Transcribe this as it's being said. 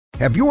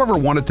Have you ever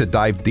wanted to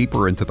dive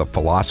deeper into the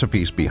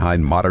philosophies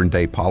behind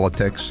modern-day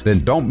politics? Then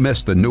don't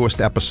miss the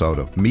newest episode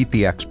of Meet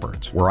the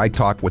Experts, where I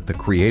talk with the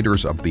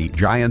creators of the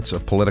Giants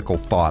of Political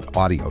Thought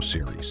audio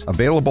series.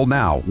 Available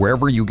now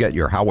wherever you get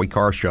your Howie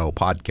Carr Show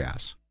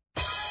podcasts.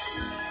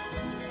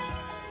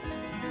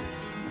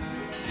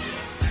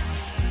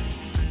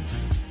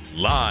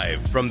 Live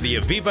from the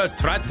Aviva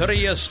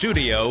Trattoria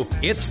studio,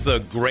 it's the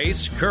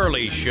Grace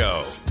Curley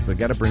Show. We've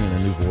got to bring in a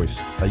new voice,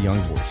 a young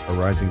voice, a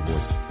rising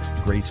voice.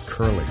 Grace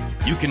Curley.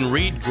 You can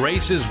read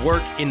Grace's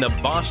work in the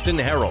Boston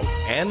Herald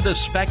and the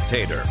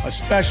Spectator.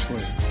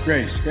 Especially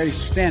Grace. Grace,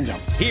 stand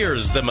up.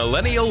 Here's the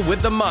millennial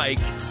with the mic,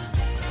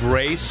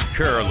 Grace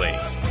Curley.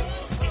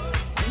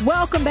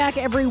 Welcome back,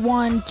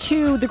 everyone,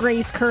 to the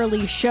Grace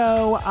Curley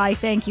Show. I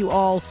thank you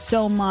all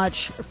so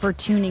much for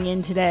tuning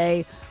in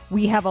today.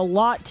 We have a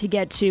lot to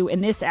get to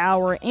in this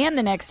hour and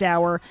the next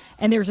hour,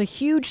 and there's a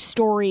huge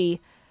story,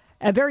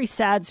 a very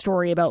sad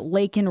story about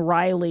Lanken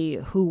Riley,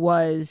 who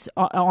was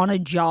on a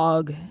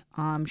jog.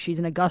 She's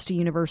an Augusta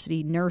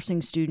University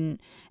nursing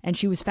student, and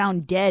she was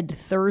found dead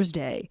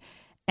Thursday.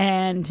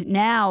 And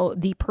now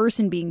the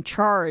person being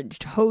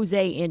charged,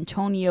 Jose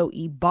Antonio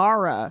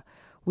Ibarra,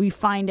 we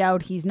find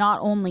out he's not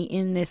only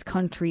in this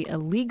country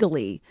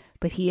illegally,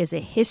 but he has a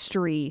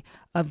history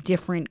of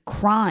different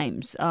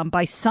crimes.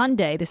 By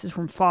Sunday, this is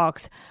from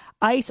Fox,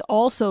 ICE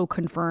also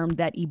confirmed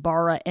that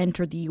Ibarra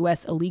entered the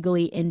U.S.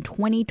 illegally in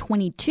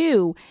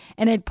 2022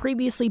 and had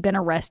previously been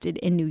arrested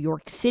in New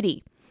York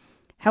City.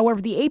 However,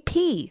 the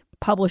AP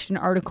published an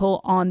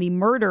article on the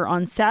murder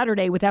on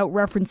Saturday without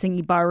referencing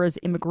Ibarra's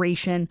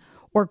immigration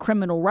or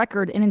criminal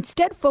record, and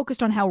instead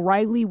focused on how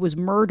Riley was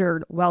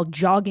murdered while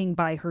jogging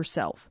by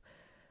herself.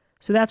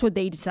 So that's what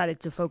they decided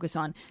to focus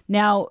on.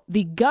 Now,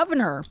 the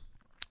governor,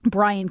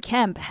 Brian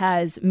Kemp,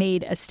 has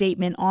made a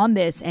statement on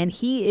this, and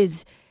he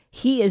is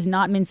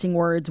not mincing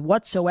words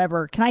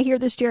whatsoever. Can I hear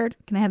this, Jared?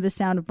 Can I have the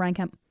sound of Brian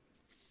Kemp?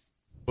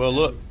 Well,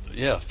 look,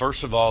 yeah,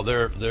 first of all,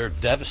 they're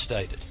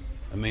devastated.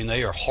 I mean,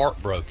 they are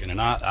heartbroken,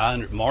 and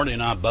I Marty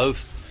and I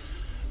both,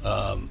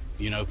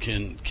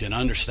 can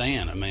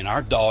understand. I mean,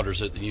 our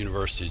daughter's at the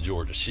University of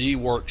Georgia. She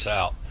works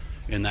out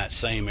in that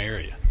same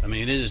area. I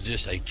mean, it is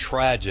just a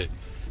tragic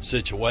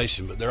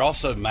situation, but they're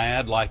also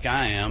mad, like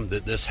I am,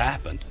 that this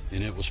happened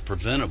and it was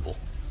preventable,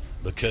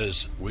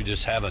 because we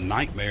just have a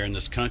nightmare in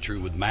this country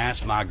with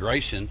mass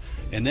migration,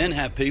 and then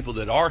have people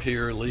that are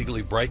here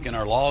illegally breaking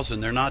our laws,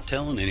 and they're not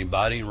telling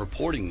anybody and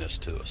reporting this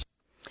to us.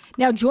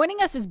 Now, joining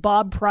us is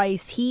Bob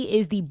Price. He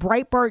is the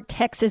Breitbart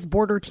Texas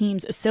Border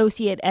Team's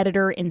associate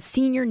editor and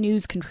senior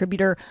news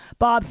contributor.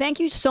 Bob, thank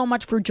you so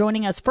much for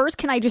joining us. First,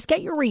 can I just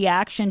get your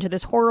reaction to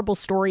this horrible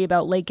story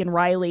about Lanken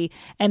Riley,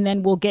 and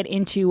then we'll get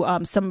into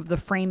some of the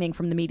framing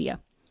from the media.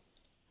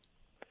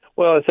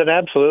 Well, it's an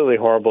absolutely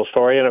horrible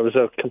story, and it was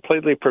a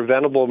completely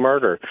preventable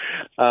murder.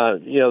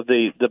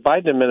 The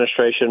Biden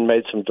administration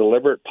made some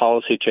deliberate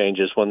policy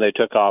changes when they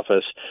took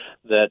office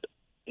that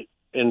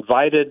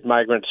invited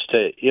migrants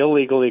to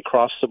illegally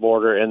cross the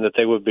border, and that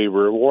they would be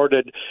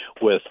rewarded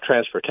with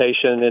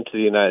transportation into the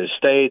United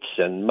States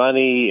and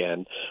money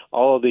and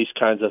all of these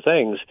kinds of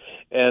things.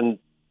 And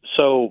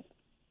so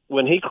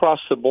when he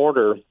crossed the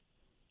border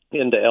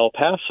into El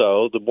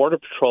Paso, the Border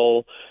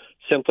Patrol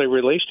simply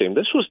released him.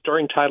 This was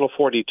during Title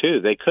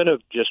 42. They could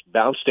have just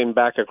bounced him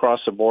back across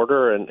the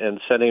border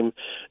and sent him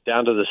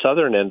down to the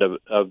southern end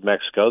of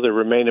Mexico. The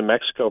Remain in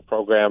Mexico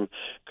program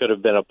could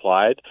have been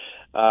applied.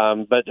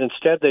 But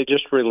instead, they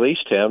just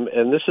released him.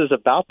 And this is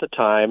about the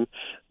time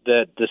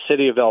that the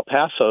city of El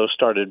Paso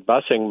started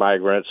busing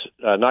migrants,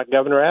 not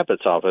Governor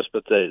Abbott's office,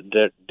 but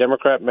the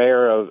Democrat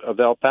mayor of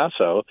El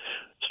Paso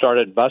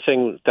started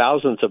busing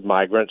thousands of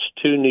migrants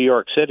to New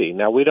York City.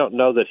 Now, we don't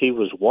know that he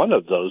was one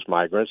of those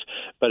migrants,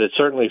 but it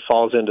certainly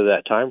falls into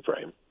that time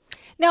frame.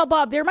 Now,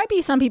 Bob, there might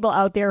be some people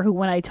out there who,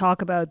 when I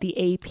talk about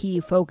the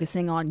AP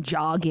focusing on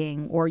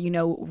jogging or,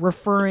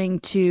 referring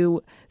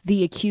to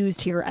the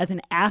accused here as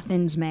an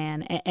Athens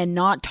man and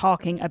not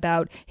talking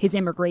about his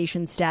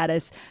immigration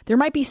status, there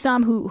might be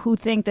some who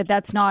think that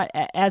that's not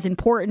as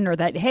important, or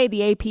that, hey,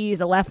 the AP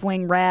is a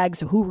left-wing rag,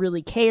 so who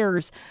really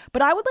cares?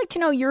 But I would like to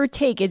know your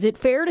take. Is it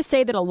fair to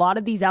say that a lot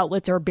of these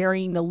outlets are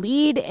burying the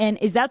lead, and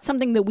is that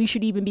something that we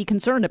should even be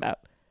concerned about?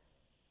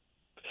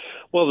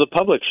 Well, the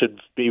public should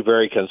be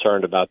very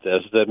concerned about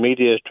this. The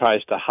media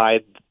tries to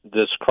hide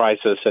this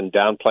crisis and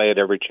downplay it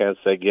every chance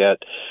they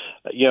get.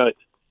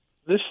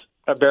 This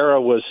Ibarra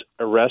was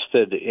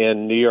arrested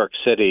in New York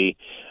City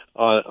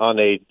on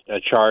a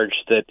charge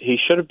that he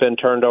should have been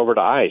turned over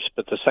to ICE,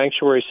 but the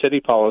sanctuary city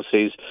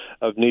policies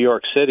of New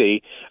York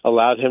City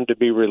allowed him to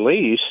be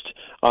released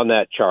on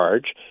that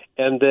charge.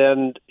 And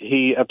then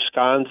he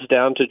absconds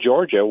down to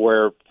Georgia,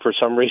 where for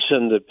some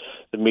reason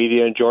the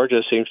media in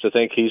Georgia seems to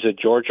think he's a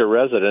Georgia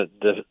resident,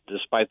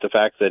 despite the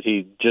fact that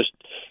he just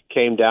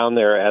came down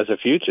there as a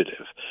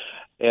fugitive.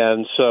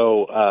 And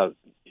so,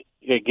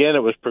 again,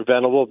 it was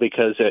preventable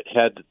because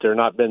had there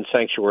not been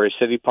sanctuary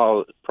city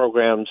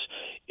programs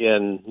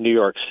in New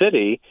York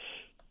City,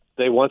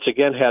 they once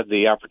again had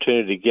the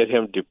opportunity to get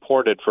him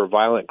deported for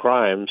violent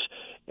crimes,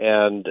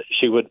 and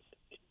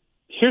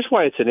here's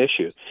why it's an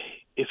issue.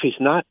 If he's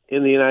not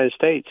in the United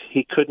States,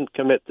 he couldn't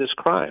commit this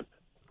crime.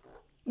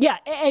 Yeah,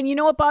 and you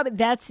know what, Bob?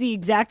 That's the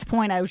exact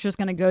point I was just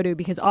going to go to,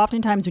 because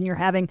oftentimes when you're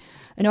having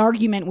an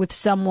argument with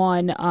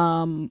someone,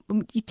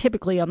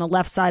 typically on the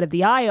left side of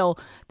the aisle,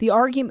 the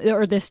argument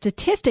or the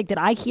statistic that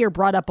I hear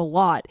brought up a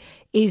lot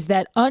is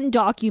that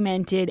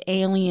undocumented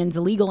aliens,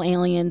 illegal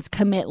aliens,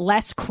 commit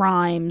less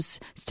crimes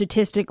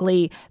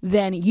statistically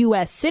than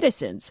U.S.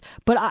 citizens.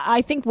 But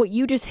I think what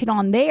you just hit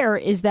on there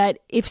is that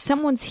if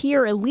someone's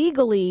here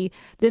illegally,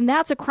 then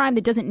that's a crime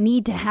that doesn't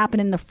need to happen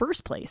in the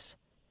first place.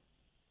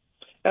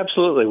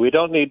 Absolutely. We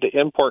don't need to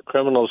import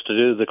criminals to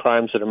do the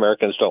crimes that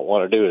Americans don't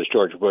want to do, as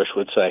George Bush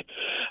would say.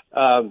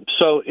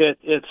 So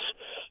it's,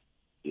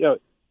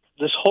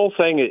 this whole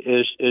thing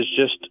is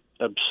just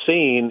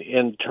obscene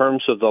in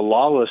terms of the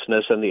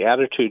lawlessness and the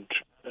attitude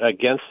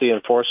against the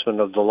enforcement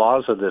of the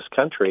laws of this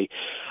country.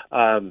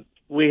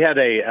 We had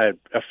a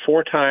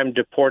four-time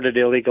deported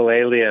illegal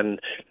alien,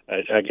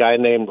 a guy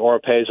named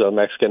Oropeza, a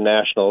Mexican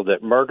national,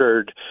 that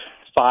murdered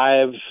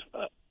 5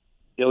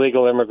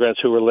 illegal immigrants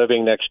who were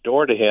living next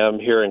door to him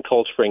here in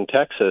Cold Spring,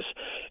 Texas.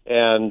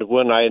 And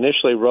when I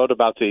initially wrote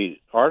about the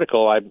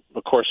article, I,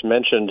 of course,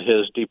 mentioned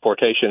his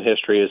deportation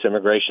history, his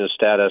immigration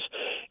status,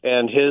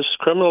 and his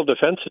criminal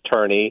defense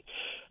attorney,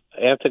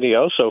 Anthony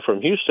Osso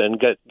from Houston,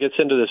 gets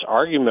into this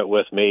argument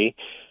with me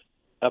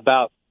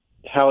about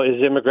how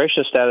his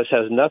immigration status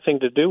has nothing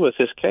to do with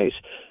this case.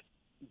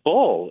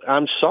 Bull.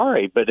 I'm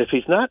sorry, but if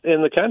he's not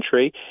in the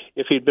country,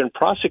 if he'd been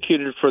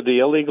prosecuted for the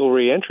illegal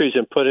reentries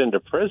and put into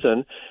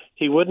prison,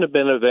 he wouldn't have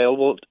been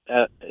available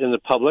in the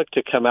public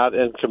to come out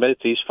and commit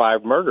these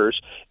 5 murders.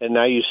 And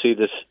now you see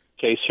this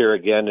case here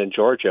again in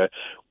Georgia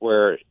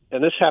where,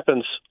 and this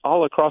happens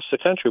all across the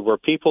country, where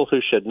people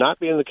who should not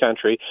be in the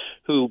country,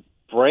 who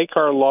break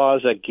our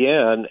laws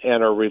again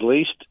and are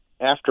released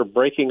after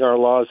breaking our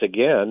laws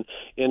again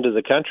into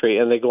the country,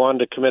 and they go on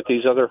to commit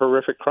these other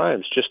horrific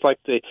crimes, just like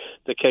the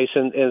case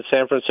in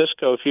San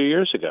Francisco a few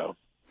years ago.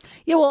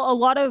 Yeah, well, a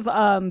lot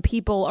of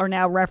people are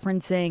now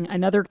referencing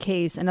another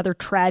case, another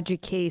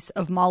tragic case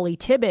of Molly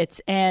Tibbetts,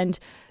 and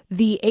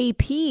the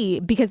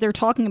AP, because they're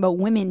talking about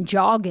women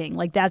jogging.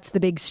 Like, that's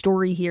the big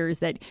story here, is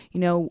that,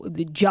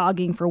 the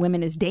jogging for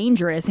women is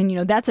dangerous. And,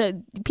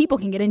 people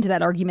can get into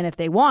that argument if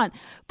they want,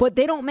 but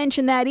they don't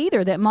mention that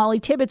either, that Molly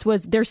Tibbetts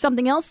there's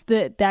something else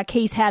that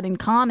case had in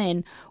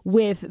common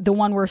with the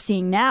one we're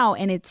seeing now,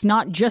 and it's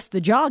not just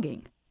the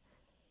jogging.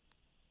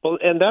 Well,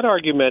 and that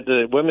argument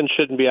that women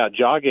shouldn't be out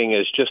jogging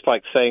is just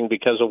like saying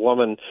because a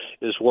woman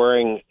is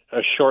wearing a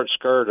short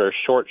skirt or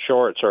short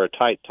shorts or a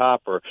tight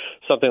top or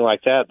something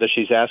like that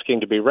she's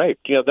asking to be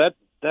raped.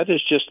 That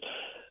is just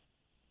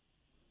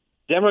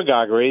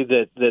demagoguery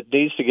that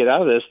needs to get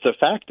out of this. The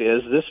fact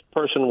is, this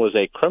person was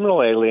a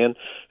criminal alien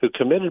who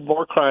committed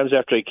more crimes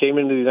after he came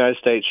into the United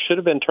States, should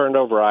have been turned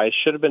over ice,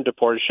 should have been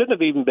deported, shouldn't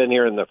have even been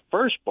here in the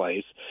first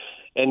place,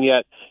 and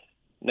yet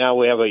now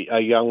we have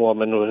a young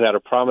woman who had a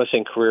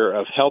promising career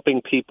of helping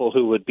people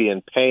who would be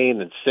in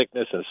pain and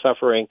sickness and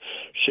suffering.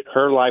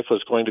 Her life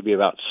was going to be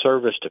about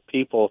service to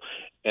people,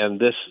 and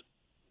this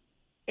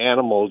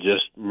animal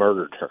just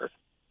murdered her.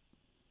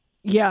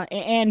 Yeah,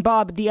 and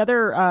Bob, the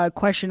other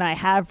question I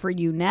have for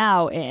you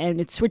now, and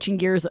it's switching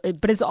gears,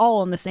 but it's all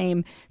on the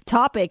same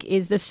topic,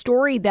 is the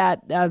story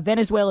that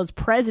Venezuela's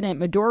president,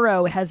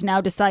 Maduro, has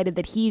now decided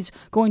that he's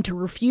going to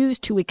refuse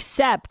to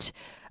accept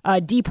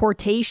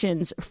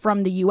deportations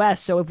from the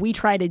U.S. So if we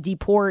try to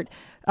deport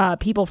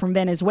people from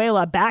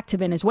Venezuela back to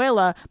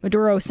Venezuela,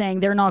 Maduro is saying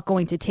they're not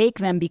going to take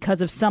them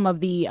because of some of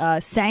the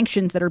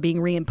sanctions that are being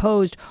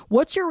reimposed.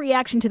 What's your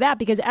reaction to that?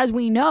 Because as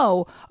we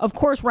know, of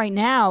course, right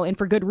now, and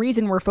for good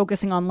reason, we're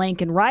focusing on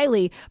Lanken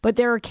Riley, but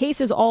there are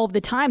cases all of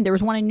the time. There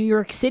was one in New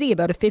York City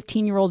about a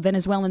 15-year-old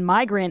Venezuelan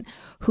migrant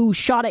who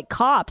shot at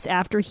cops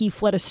after he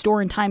fled a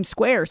store in Times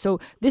Square. So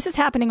this is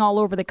happening all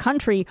over the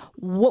country.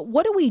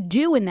 What do we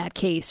do in that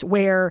case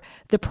where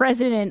the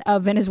president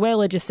of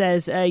Venezuela just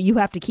says, you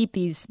have to keep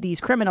these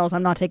criminals,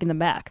 I'm not taking them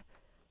back?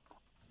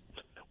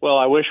 Well,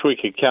 I wish we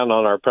could count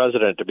on our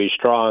president to be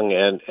strong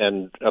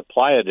and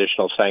apply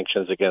additional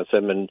sanctions against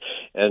them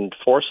and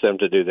force them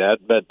to do that.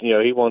 But,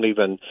 he won't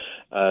even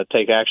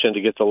take action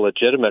to get the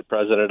legitimate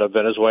president of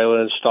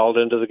Venezuela installed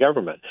into the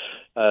government.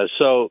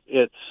 So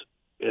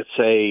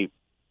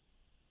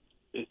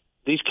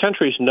these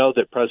countries know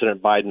that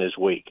President Biden is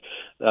weak.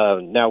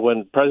 Now,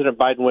 when President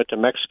Biden went to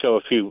Mexico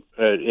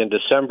in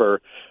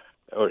December,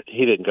 or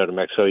he didn't go to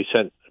Mexico, he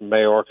sent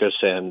Mayorkas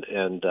and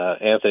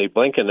Anthony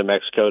Blinken to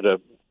Mexico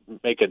to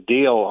make a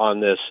deal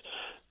on this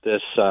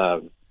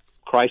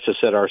crisis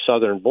at our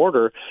southern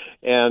border.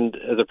 And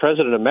the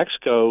president of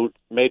Mexico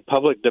made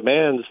public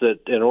demands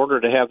that in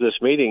order to have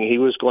this meeting, he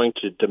was going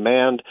to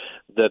demand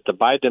that the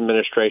Biden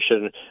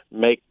administration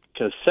make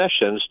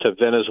concessions to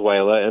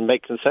Venezuela and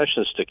make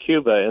concessions to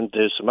Cuba and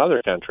to some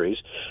other countries.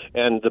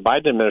 And the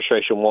Biden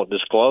administration won't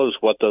disclose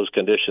what those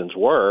conditions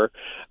were,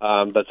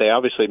 but they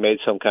obviously made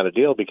some kind of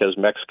deal because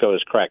Mexico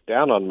has cracked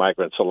down on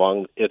migrants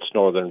along its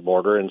northern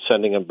border and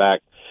sending them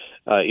back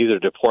either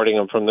deporting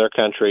them from their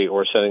country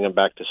or sending them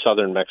back to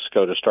southern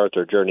Mexico to start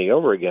their journey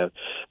over again.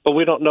 But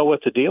we don't know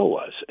what the deal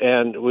was,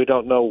 and we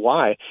don't know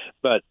why.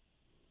 But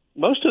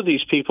most of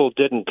these people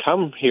didn't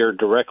come here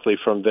directly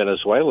from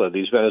Venezuela.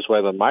 These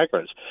Venezuelan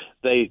migrants,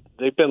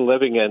 they've been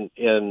living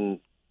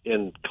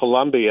in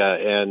Colombia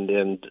and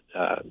in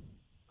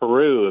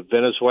Peru,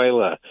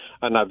 Venezuela,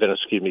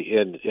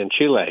 in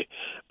Chile,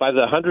 by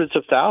the hundreds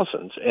of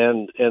thousands,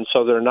 and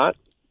so they're not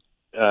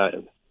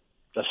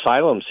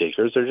asylum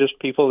seekers. They're just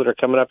people that are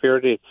coming up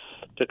here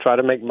to try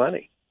to make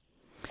money.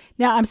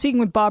 Now, I'm speaking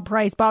with Bob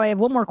Price. Bob, I have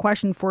one more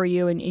question for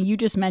you. And you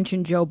just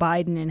mentioned Joe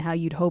Biden and how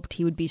you'd hoped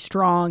he would be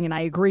strong. And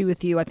I agree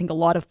with you. I think a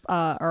lot of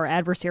our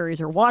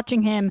adversaries are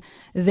watching him.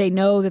 They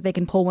know that they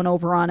can pull one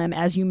over on him.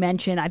 As you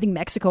mentioned, I think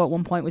Mexico at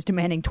one point was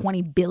demanding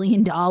 $20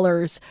 billion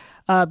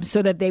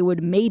so that they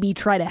would maybe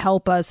try to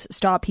help us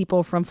stop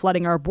people from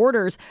flooding our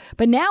borders.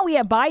 But now we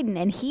have Biden,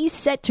 and he's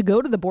set to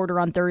go to the border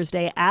on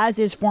Thursday, as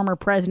is former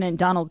President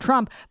Donald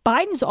Trump.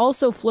 Biden's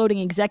also floating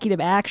executive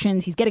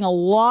actions. He's getting a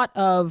lot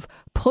of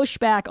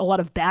pushback, a lot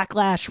of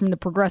backlash from the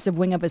progressive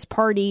wing of his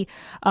party.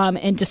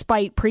 And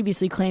despite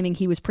previously claiming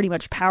he was pretty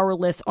much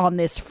powerless on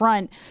this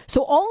front.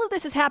 So all of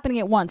this is happening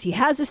at once. He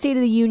has the State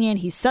of the Union.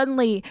 He's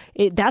suddenly,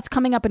 that's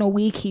coming up in a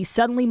week. He's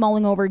suddenly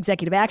mulling over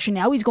executive action.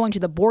 Now he's going to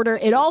the border.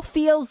 It all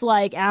feels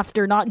like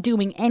after not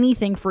doing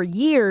anything for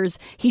years,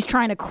 he's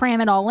trying to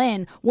cram it all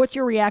in. What's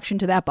your reaction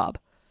to that, Bob?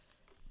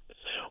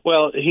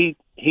 Well, he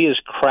is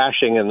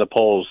crashing in the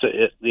polls.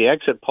 The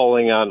exit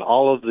polling on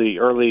all of the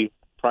early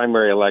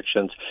primary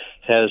elections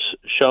has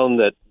shown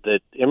that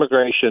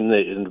immigration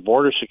and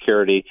border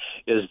security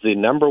is the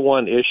number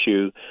one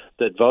issue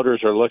that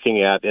voters are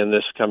looking at in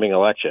this coming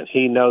election.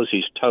 He knows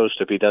he's toast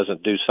if he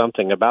doesn't do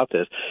something about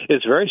this.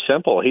 It's very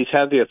simple. He's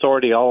had the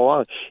authority all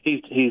along.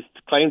 He's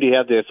claimed he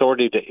had the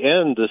authority to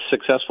end the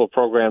successful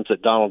programs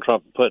that Donald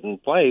Trump put in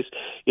place.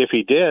 If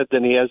he did,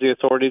 then he has the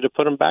authority to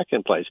put them back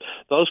in place.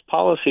 Those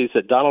policies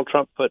that Donald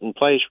Trump put in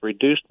place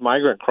reduced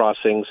migrant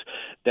crossings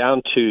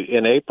down to,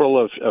 in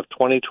April of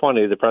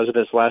 2020, the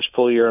president's last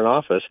full year in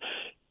office,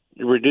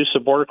 reduced the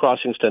border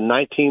crossings to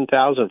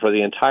 19,000 for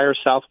the entire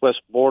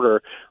southwest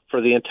border for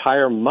the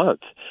entire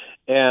month.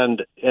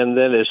 And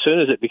then as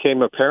soon as it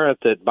became apparent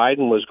that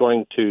Biden was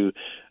going to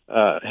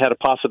had a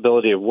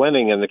possibility of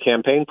winning in the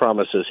campaign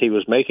promises he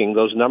was making,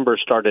 those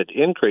numbers started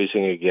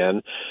increasing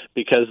again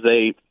because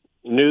they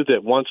knew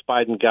that once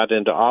Biden got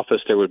into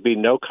office, there would be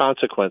no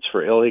consequence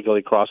for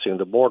illegally crossing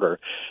the border.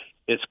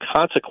 It's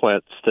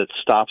consequence that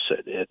stops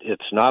it.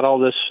 It's not all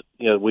this,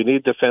 we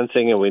need the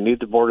fencing and we need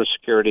the border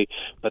security,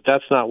 but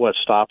that's not what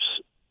stops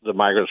the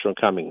migrants from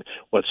coming.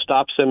 What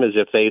stops them is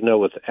if they know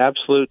with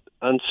absolute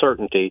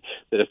uncertainty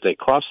that if they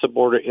cross the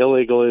border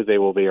illegally, they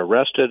will be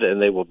arrested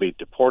and they will be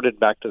deported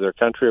back to their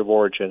country of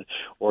origin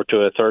or to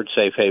a third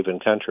safe haven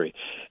country.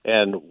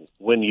 And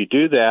when you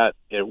do that,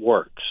 it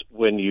works.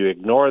 When you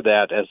ignore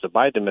that, as the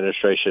Biden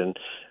administration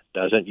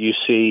doesn't, you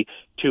see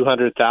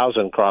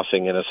 200,000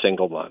 crossing in a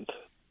single month.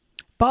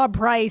 Bob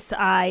Price,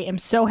 I am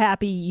so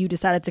happy you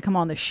decided to come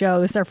on the show.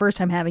 This is our first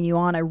time having you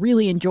on. I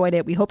really enjoyed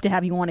it. We hope to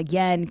have you on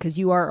again because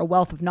you are a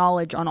wealth of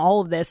knowledge on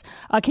all of this.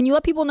 Can you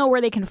let people know where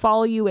they can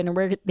follow you and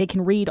where they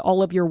can read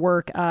all of your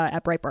work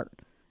at Breitbart?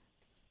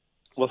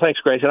 Well, thanks,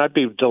 Grace, and I'd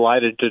be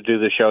delighted to do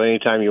the show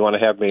anytime you want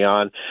to have me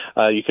on.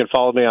 You can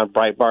follow me on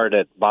Breitbart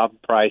at Bob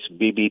Price,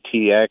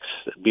 BBTX,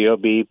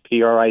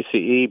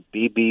 BOBPRICE,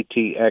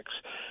 BBTX.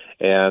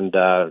 And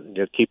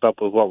keep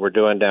up with what we're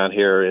doing down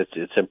here.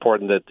 It's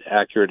important that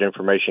accurate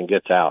information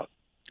gets out.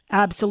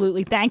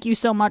 Absolutely. Thank you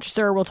so much,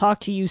 sir. We'll talk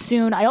to you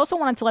soon. I also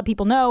wanted to let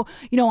people know,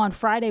 on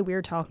Friday we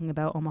were talking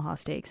about Omaha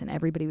steaks, and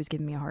everybody was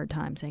giving me a hard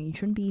time saying you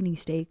shouldn't be eating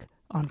steak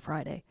on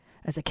Friday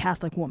as a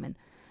Catholic woman.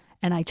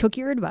 And I took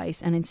your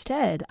advice, and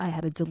instead I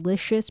had a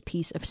delicious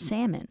piece of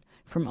salmon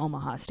from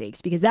Omaha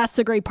Steaks, because that's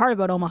the great part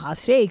about Omaha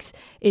Steaks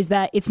is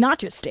that it's not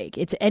just steak.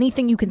 It's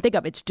anything you can think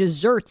of. It's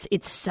desserts,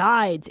 it's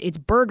sides, it's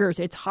burgers,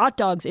 it's hot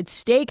dogs, it's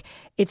steak,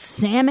 it's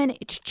salmon,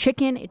 it's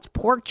chicken, it's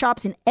pork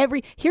chops, and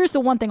here's the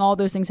one thing all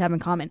those things have in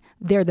common.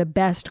 They're the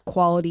best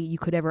quality you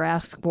could ever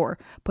ask for.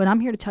 But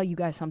I'm here to tell you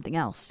guys something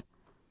else.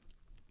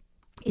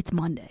 It's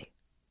Monday,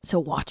 so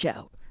watch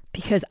out.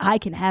 Because I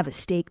can have a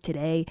steak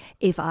today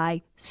if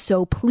I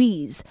so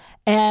please.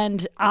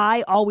 And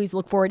I always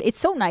look forward. It's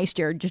so nice,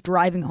 Jared, just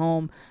driving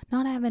home,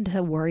 not having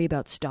to worry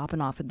about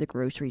stopping off at the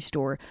grocery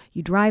store.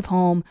 You drive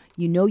home,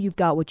 you know you've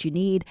got what you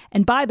need.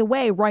 And by the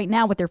way, right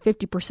now with their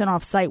 50%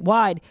 off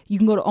site-wide, you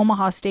can go to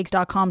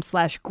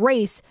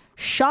omahasteaks.com/grace,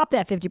 shop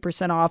that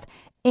 50% off,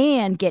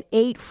 and get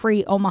 8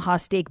 free Omaha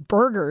Steak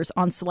burgers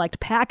on select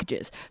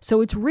packages.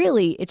 So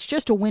it's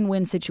just a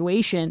win-win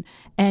situation,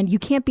 and you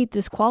can't beat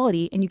this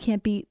quality and you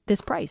can't beat this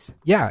price.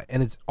 Yeah,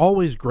 and it's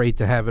always great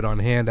to have it on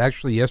hand.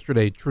 Actually,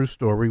 yesterday, true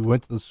story, we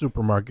went to the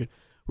supermarket.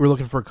 We were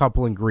looking for a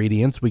couple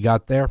ingredients. We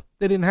got there.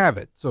 They didn't have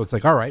it. So it's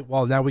like, all right,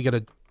 well, now we got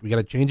to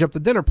change up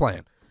the dinner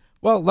plan.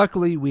 Well,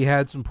 luckily, we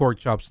had some pork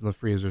chops in the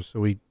freezer,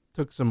 so we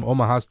took some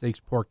Omaha Steaks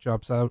pork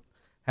chops out,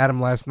 had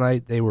them last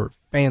night. They were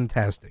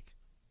fantastic.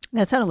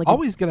 That sounded like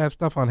always going to have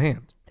stuff on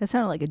hand. That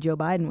sounded like a Joe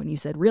Biden when you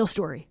said real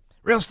story.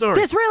 Real story.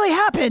 This really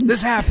happened.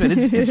 This happened.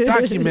 It's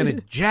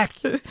documented,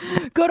 Jackie.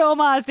 Go to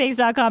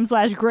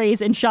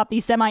omahasteaks.com/grace and shop the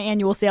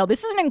semi-annual sale.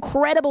 This is an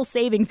incredible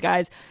savings,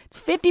 guys. It's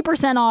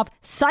 50% off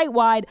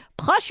site-wide.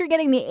 Plus, you're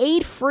getting the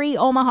 8 free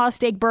Omaha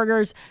Steak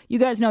burgers. You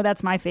guys know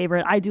that's my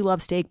favorite. I do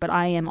love steak, but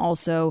I am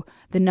also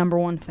the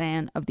 #1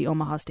 fan of the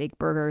Omaha Steak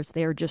burgers.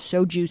 They are just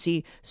so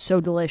juicy,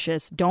 so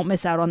delicious. Don't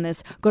miss out on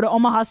this. Go to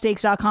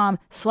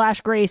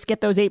omahasteaks.com/grace.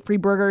 Get those 8 free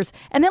burgers,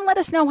 and then let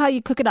us know how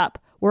you cook it up.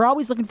 We're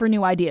always looking for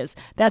new ideas.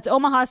 That's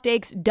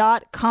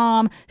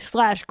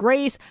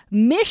omahasteaks.com/grace.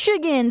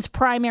 Michigan's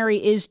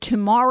primary is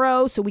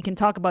tomorrow, so we can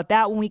talk about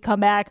that when we come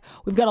back.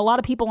 We've got a lot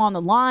of people on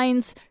the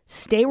lines.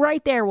 Stay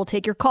right there. We'll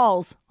take your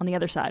calls on the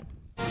other side.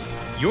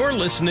 You're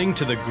listening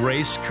to The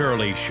Grace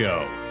Curley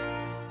Show.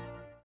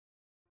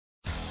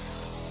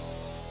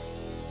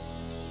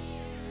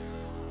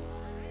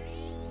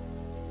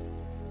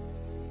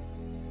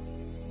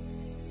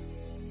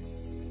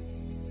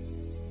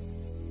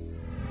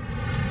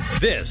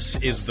 This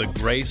is The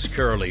Grace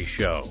Curley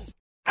Show.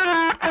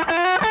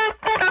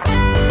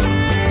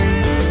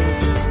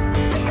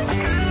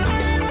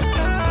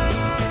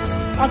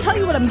 I'll tell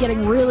you what I'm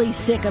getting really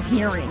sick of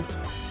hearing.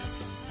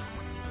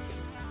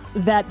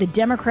 That the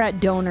Democrat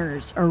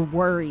donors are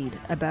worried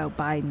about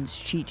Biden's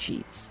cheat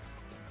sheets.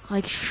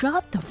 Like,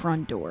 shut the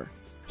front door.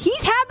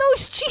 He's had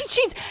those cheat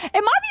sheets.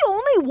 Am I the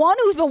only one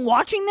who's been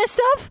watching this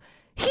stuff?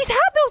 He's had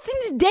those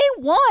since day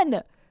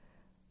one.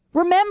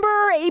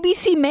 Remember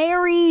ABC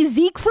Mary,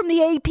 Zeke from the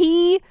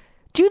AP?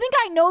 Do you think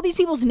I know these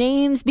people's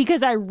names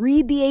because I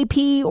read the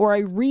AP or I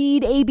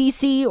read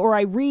ABC or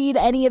I read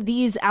any of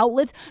these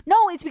outlets? No,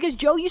 it's because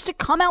Joe used to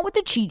come out with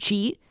the cheat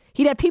sheet.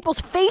 He'd have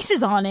people's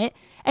faces on it,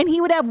 and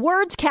he would have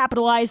words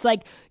capitalized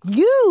like,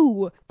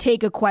 you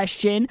take a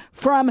question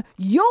from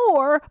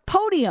your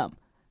podium.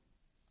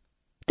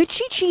 The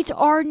cheat sheets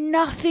are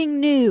nothing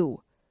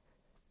new.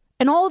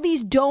 And all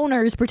these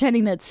donors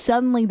pretending that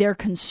suddenly they're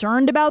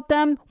concerned about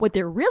them, what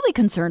they're really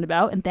concerned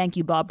about, and thank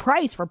you, Bob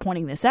Price, for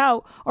pointing this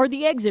out, are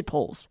the exit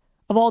polls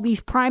of all these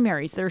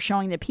primaries that are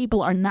showing that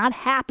people are not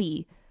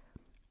happy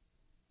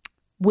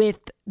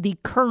with the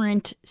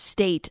current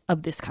state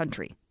of this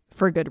country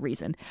for a good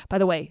reason. By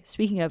the way,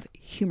 speaking of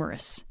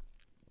humorous,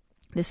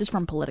 this is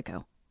from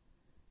Politico.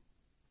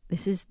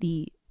 This is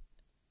the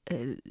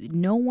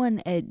no one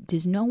at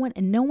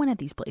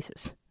these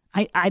places.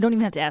 I don't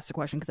even have to ask the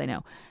question because I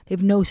know. They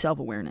have no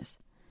self-awareness.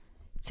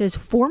 It says,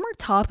 former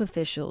top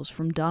officials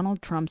from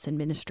Donald Trump's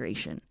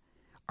administration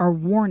are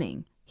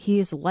warning he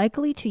is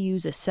likely to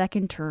use a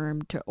second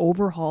term to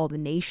overhaul the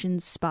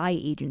nation's spy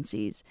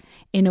agencies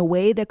in a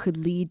way that could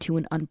lead to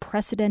an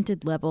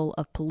unprecedented level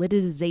of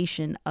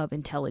politicization of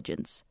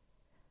intelligence.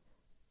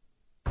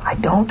 I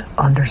don't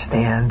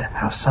understand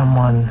how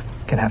someone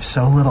can have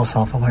so little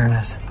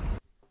self-awareness.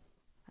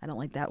 I don't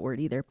like that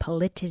word either.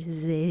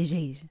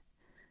 Politicization.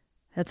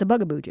 That's a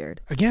bugaboo, Jared.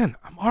 Again,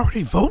 I'm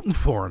already voting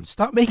for him.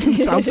 Stop making him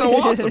sound so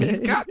awesome. He's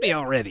got me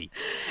already.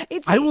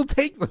 I will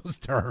take those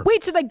terms.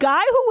 Wait, so the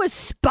guy who was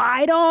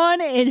spied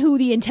on and who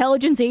the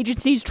intelligence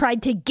agencies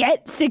tried to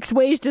get 6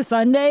 ways to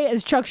Sunday,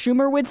 as Chuck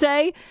Schumer would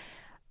say,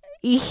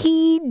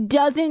 he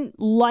doesn't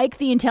like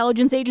the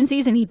intelligence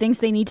agencies and he thinks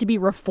they need to be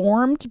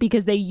reformed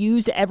because they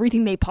used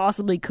everything they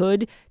possibly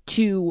could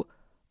to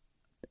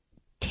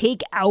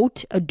take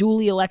out a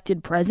duly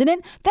elected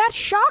president. That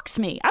shocks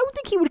me. I would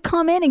think he would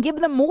come in and give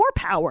them more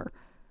power.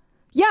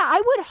 Yeah,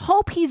 I would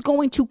hope he's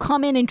going to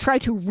come in and try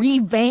to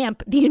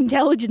revamp the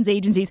intelligence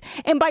agencies.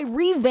 And by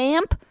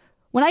revamp,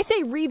 when I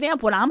say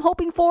revamp, what I'm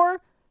hoping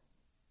for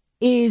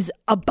is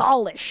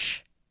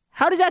abolish.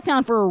 How does that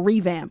sound for a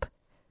revamp?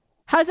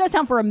 How does that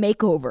sound for a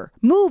makeover?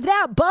 Move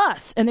that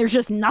bus and there's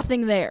just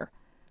nothing there.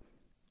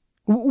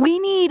 You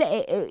need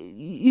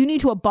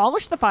to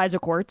abolish the FISA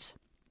courts.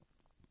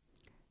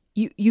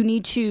 You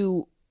need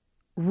to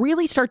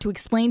really start to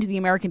explain to the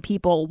American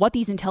people what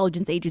these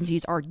intelligence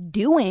agencies are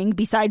doing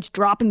besides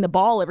dropping the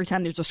ball every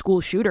time there's a school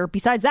shooter.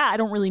 Besides that, I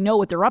don't really know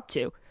what they're up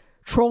to.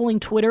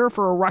 Trolling Twitter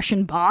for a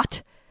Russian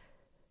bot.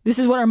 This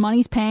is what our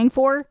money's paying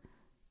for.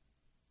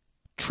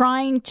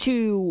 Trying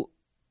to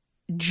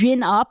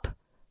gin up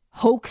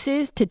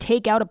hoaxes to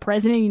take out a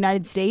president of the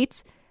United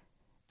States.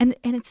 And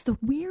it's the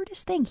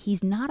weirdest thing.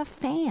 He's not a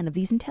fan of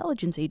these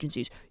intelligence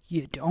agencies.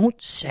 You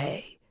don't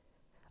say.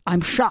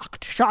 I'm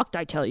shocked,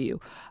 I tell you.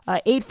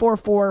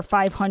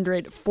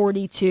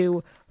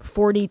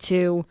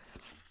 844-500-4242.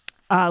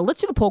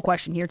 Let's do the poll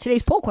question here.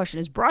 Today's poll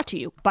question is brought to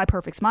you by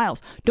Perfect Smiles.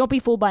 Don't be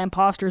fooled by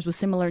imposters with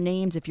similar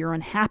names. If you're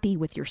unhappy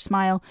with your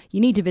smile, you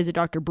need to visit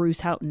Dr. Bruce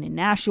Houghton in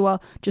Nashua.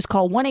 Just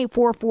call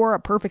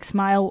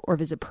 1-844-PERFECT-SMILE or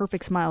visit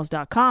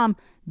perfectsmiles.com.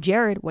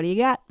 Jared, what do you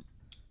got?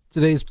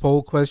 Today's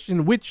poll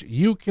question, which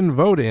you can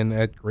vote in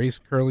at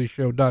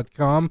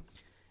gracecurleyshow.com,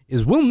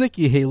 is will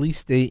Nikki Haley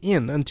stay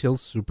in until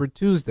Super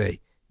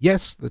Tuesday?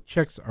 Yes, the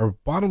checks are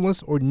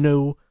bottomless, or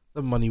no,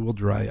 the money will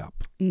dry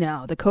up.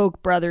 No, the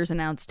Koch brothers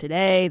announced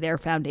today their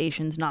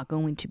foundation's not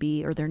going to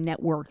be, or their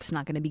network's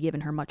not going to be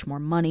giving her much more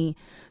money.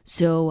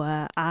 So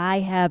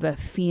I have a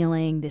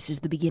feeling this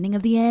is the beginning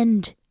of the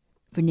end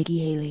for Nikki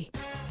Haley.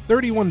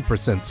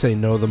 31% say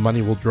no, the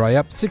money will dry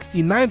up.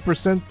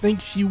 69% think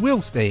she will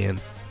stay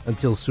in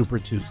until Super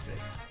Tuesday.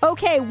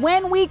 Okay,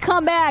 when we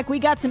come back, we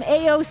got some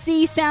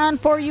AOC sound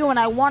for you, and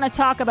I want to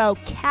talk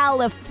about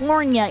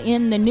California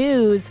in the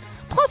news.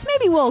 Plus,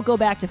 maybe we'll go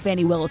back to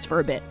Fani Willis for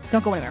a bit.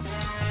 Don't go anywhere.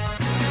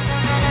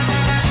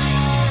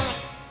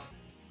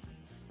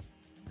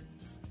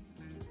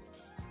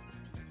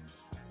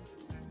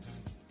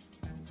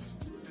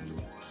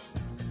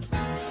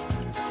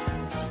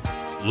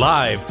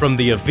 Live from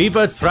the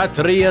Aviva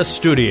Trattoria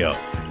studio.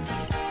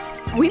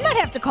 We might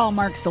have to call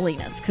Mark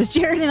Salinas, because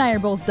Jared and I are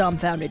both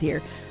dumbfounded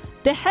here.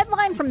 The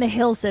headline from The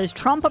Hill says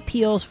Trump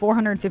appeals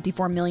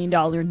 $454 million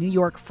New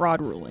York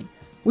fraud ruling,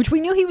 which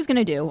we knew he was going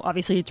to do.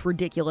 Obviously, it's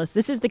ridiculous.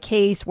 This is the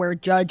case where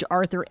Judge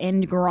Arthur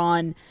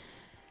Engoron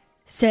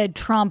said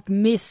Trump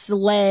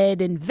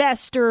misled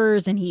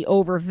investors and he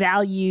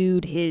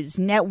overvalued his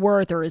net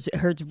worth or his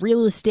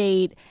real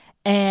estate.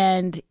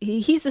 And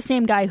he's the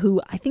same guy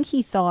who I think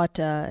he thought,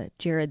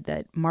 Jared,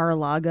 that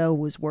Mar-a-Lago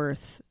was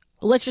worth,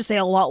 let's just say,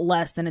 a lot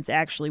less than it's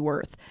actually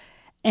worth.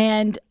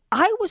 And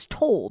I was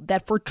told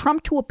that for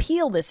Trump to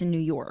appeal this in New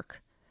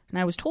York, and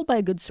I was told by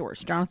a good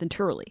source, Jonathan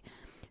Turley,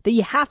 that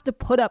you have to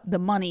put up the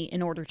money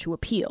in order to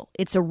appeal.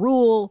 It's a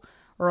rule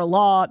or a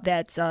law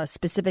that's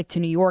specific to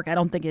New York. I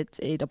don't think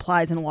it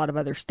applies in a lot of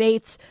other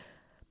states.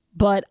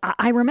 But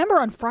I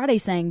remember on Friday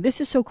saying, this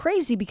is so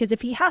crazy because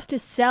if he has to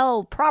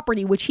sell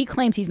property, which he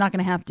claims he's not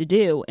going to have to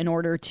do in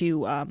order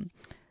to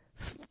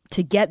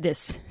get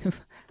this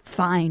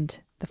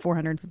fined, the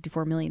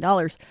 $454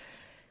 million,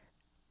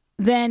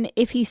 then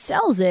if he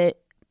sells it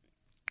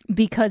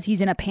because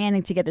he's in a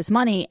panic to get this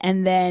money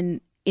and then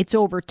it's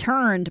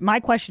overturned, my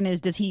question is,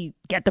 does he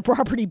get the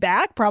property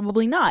back?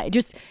 Probably not.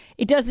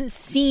 It doesn't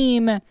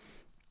seem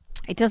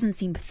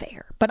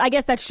fair. But I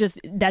guess that's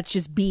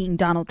just being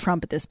Donald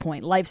Trump at this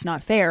point. Life's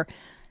not fair.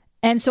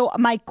 And so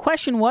my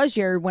question was,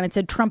 Jared, when it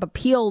said Trump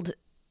appealed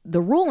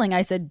the ruling,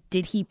 I said,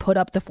 did he put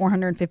up the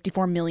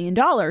 $454 million?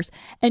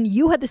 And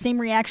you had the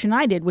same reaction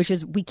I did, which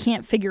is we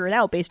can't figure it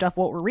out based off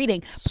what we're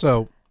reading.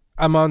 So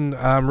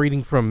I'm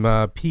reading from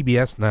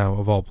PBS now,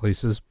 of all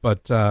places,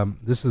 but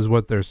this is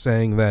what they're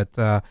saying,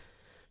 that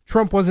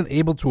Trump wasn't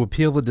able to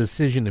appeal the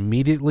decision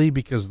immediately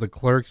because the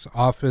clerk's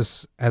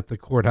office at the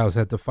courthouse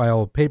had to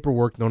file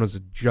paperwork known as a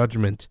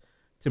judgment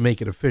to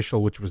make it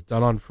official, which was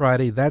done on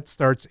Friday. That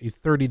starts a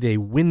 30-day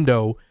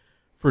window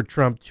for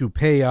Trump to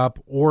pay up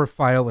or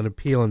file an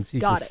appeal and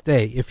seek a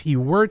stay. If he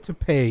were to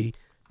pay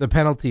the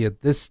penalty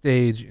at this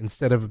stage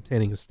instead of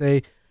obtaining a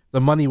stay,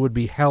 the money would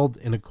be held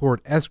in a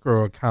court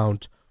escrow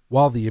account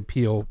while the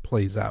appeal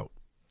plays out.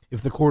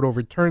 If the court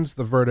overturns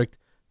the verdict,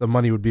 the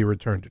money would be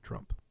returned to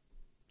Trump.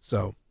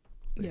 So,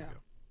 there you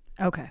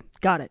go. Okay,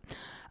 got it.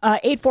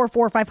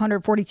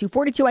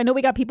 844-500-4242. I know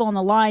we got people on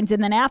the lines.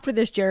 And then after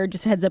this, Jared,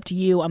 just heads up to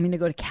you. I'm going to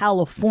go to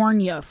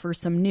California for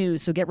some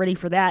news, so get ready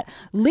for that.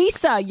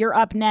 Lisa, you're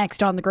up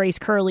next on the Grace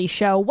Curley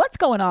Show. What's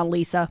going on,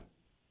 Lisa?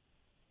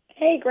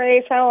 Hey,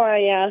 Grace. How are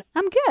you?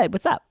 I'm good.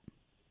 What's up?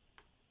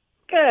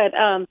 Good.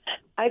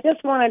 I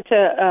just wanted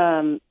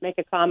to make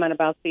a comment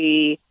about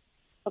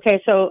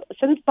so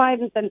since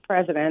Biden's been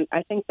president,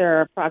 I think there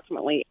are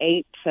approximately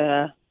 8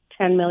 to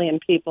 10 million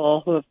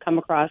people who have come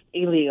across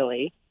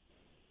illegally.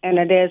 And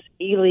it is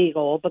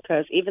illegal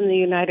because even the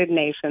United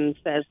Nations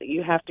says that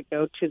you have to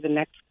go to the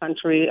next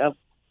country of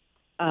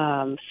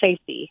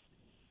safety.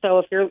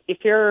 So if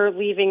you're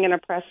leaving an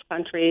oppressed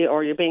country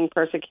or you're being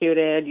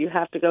persecuted, you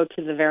have to go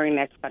to the very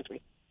next country.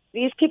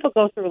 These people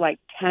go through like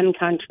 10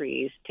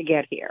 countries to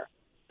get here.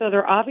 So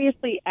they're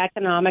obviously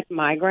economic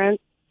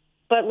migrants.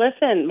 But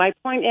listen, my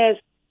point is,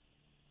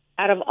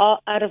 out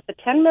of the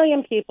 10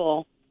 million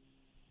people,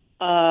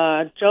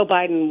 Joe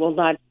Biden will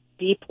not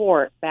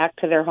deport back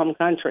to their home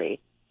country.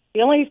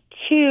 The only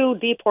 2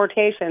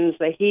 deportations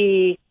that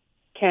he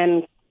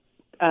can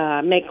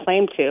make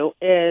claim to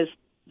is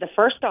the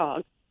first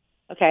dog.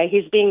 Okay,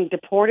 he's being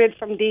deported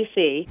from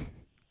D.C.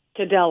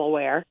 to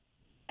Delaware,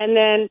 and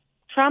then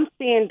Trump's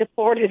being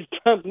deported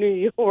from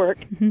New York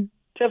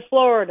to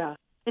Florida.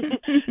 Those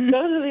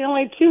are the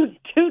only two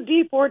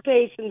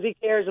deportations he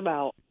cares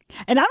about.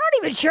 And I'm not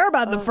even sure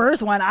about the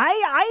first one.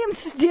 I am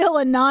still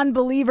a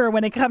non-believer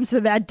when it comes to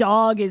that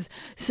dog is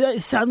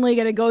suddenly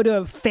going to go to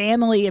a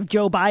family of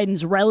Joe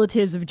Biden's,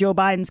 relatives of Joe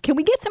Biden's. Can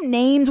we get some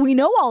names? We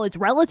know all its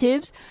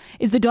relatives.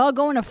 Is the dog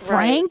going to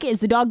Frank? Right. Is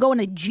the dog going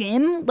to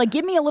Jim? Like,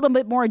 give me a little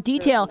bit more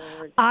detail.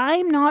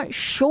 I'm not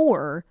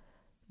sure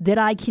that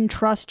I can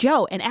trust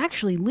Joe. And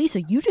actually,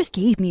 Lisa, you just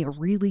gave me a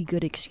really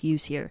good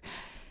excuse here.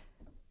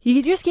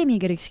 You just gave me a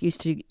good excuse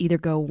to either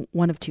go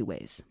one of 2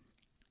 ways.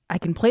 I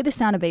can play the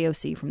sound of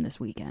AOC from this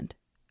weekend,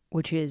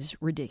 which is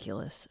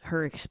ridiculous.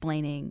 Her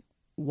explaining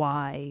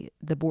why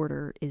the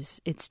border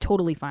it's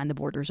totally fine. The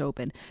border's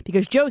open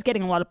because Joe's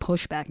getting a lot of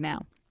pushback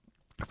now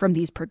from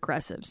these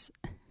progressives.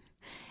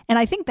 And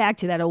I think back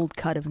to that old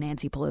cut of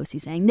Nancy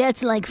Pelosi saying,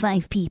 that's like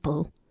 5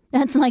 people.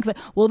 That's like,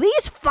 well,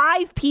 these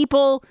 5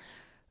 people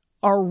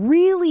are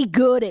really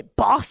good at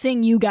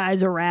bossing you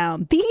guys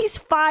around. These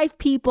 5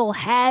 people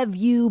have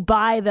you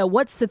by the,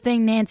 what's the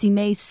thing Nancy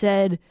Mace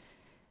said?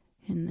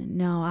 And then,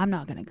 no, I'm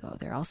not going to go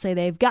there. I'll say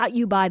they've got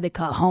you by the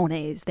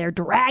cojones. They're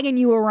dragging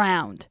you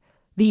around.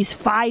 These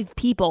 5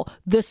 people,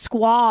 the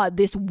squad,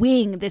 this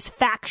wing, this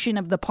faction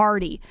of the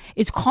party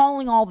is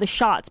calling all the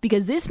shots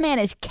because this man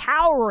is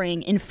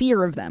cowering in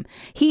fear of them.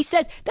 He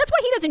says that's why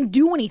he doesn't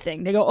do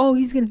anything. They go, oh,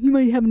 he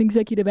might have an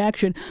executive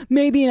action.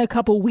 Maybe in a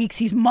couple weeks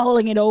he's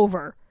mulling it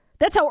over.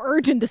 That's how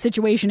urgent the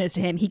situation is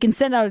to him. He can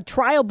send out a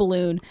trial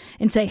balloon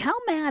and say, how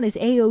mad is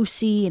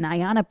AOC and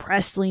Ayanna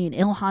Pressley and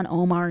Ilhan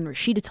Omar and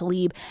Rashida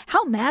Tlaib?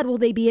 How mad will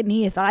they be at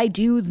me if I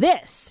do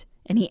this?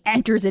 And he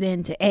enters it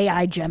into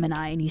AI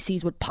Gemini and he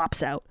sees what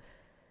pops out.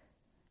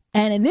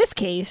 And in this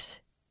case,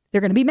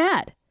 they're going to be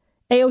mad.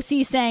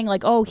 AOC is saying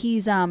like, oh,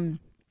 he's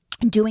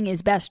doing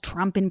his best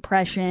Trump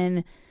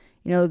impression.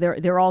 You know,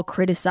 they're all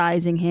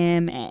criticizing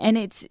him. And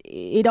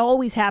it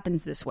always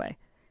happens this way.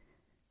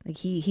 Like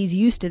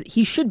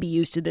he should be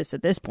used to this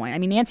at this point. I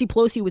mean, Nancy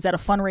Pelosi was at a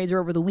fundraiser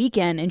over the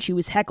weekend and she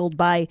was heckled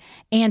by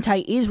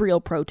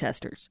anti-Israel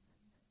protesters.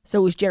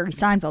 So was Jerry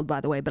Seinfeld, by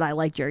the way, but I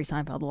like Jerry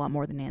Seinfeld a lot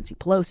more than Nancy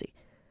Pelosi.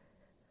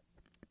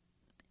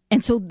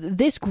 And so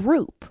this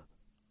group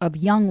of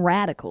young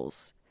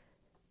radicals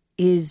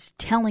is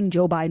telling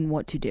Joe Biden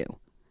what to do.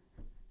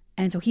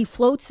 And so he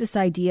floats this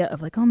idea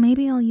of like, oh,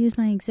 maybe I'll use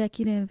my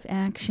executive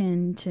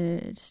action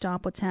to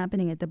stop what's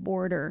happening at the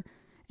border.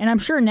 And I'm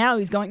sure now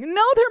he's going,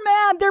 no,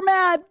 they're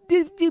mad.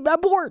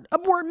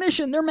 Abort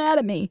mission. They're mad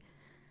at me.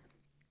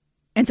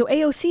 And so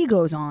AOC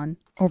goes on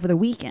over the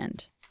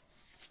weekend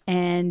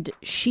and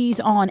she's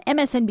on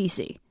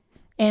MSNBC.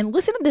 And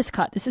listen to this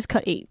cut. This is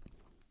cut 8.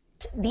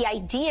 The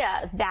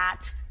idea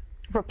that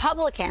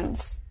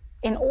Republicans,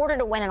 in order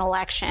to win an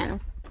election,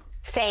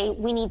 say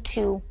we need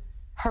to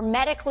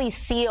hermetically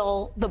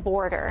seal the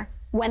border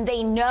when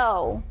they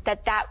know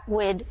that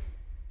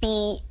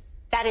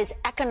is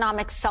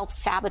economic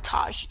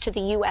self-sabotage to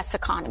the U.S.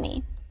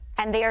 economy.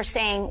 And they are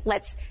saying,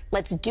 let's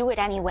do it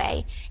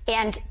anyway.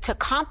 And to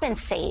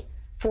compensate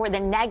for the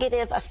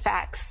negative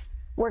effects,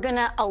 we're going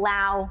to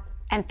allow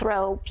and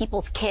throw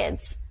people's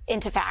kids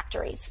into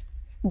factories.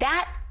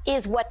 That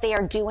is what they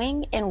are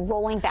doing in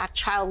rolling back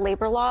child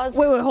labor laws.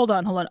 Wait, hold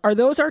on. Are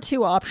those our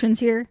 2 options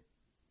here?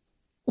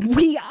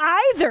 We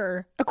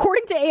either,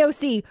 according to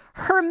AOC,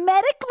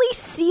 hermetically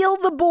seal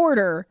the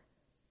border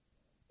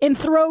and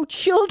throw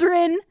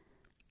children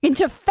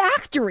into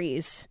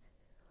factories,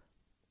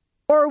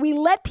 or we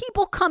let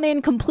people come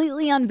in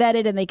completely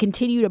unvetted and they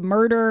continue to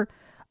murder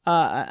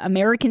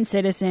American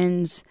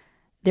citizens.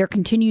 There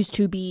continues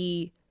to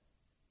be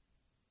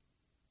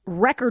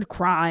record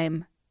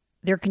crime.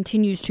 There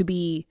continues to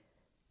be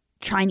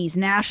Chinese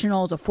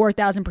nationals, a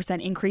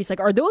 4,000% increase. Like,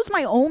 are those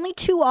my only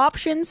 2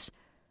 options?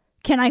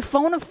 Can I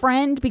phone a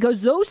friend?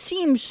 Because those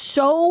seem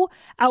so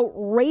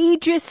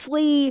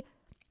outrageously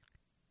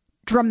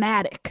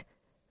dramatic.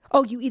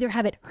 Oh, you either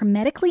have it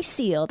hermetically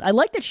sealed. I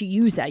like that she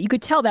used that. You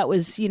could tell that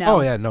was, Oh,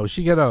 yeah, no.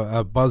 She got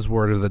a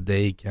buzzword of the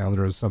day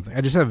calendar or something.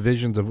 I just have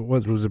visions of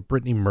was it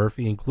Brittany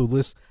Murphy in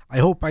Clueless? I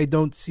hope I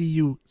don't see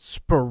you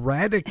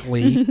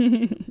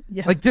sporadically.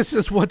 Yeah. Like, this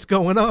is what's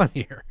going on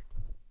here.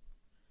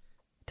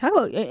 Talk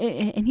about,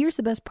 and here's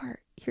the best part.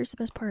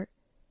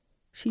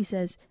 She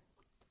says,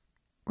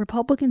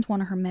 Republicans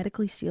want to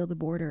hermetically seal the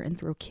border and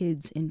throw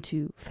kids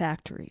into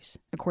factories,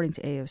 according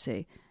to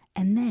AOC.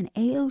 And then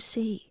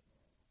AOC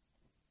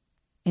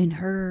and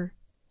her,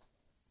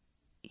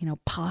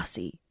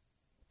 posse,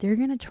 they're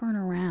going to turn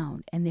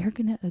around and they're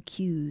going to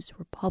accuse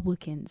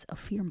Republicans of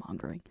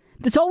fear-mongering.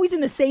 That's always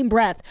in the same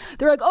breath.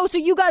 They're like, oh, so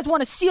you guys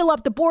want to seal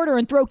up the border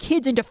and throw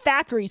kids into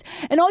factories,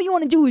 and all you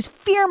want to do is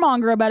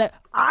fear-monger about it.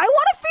 I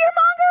want to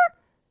fear-monger?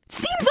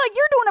 Seems like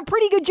you're doing a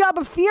pretty good job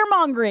of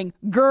fear-mongering,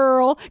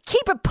 girl.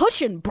 Keep it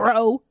pushing,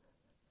 bro.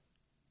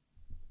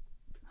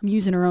 I'm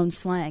using her own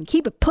slang.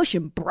 Keep it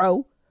pushing,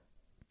 bro.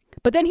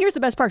 But then here's the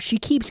best part. She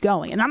keeps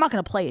going, and I'm not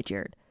going to play it,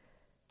 Jared.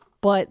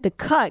 But the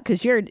cut,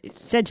 because Jared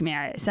said to me,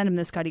 I sent him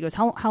this cut. He goes,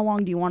 how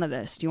long do you want of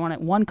this? Do you want it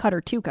 1 cut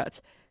or 2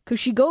 cuts? Because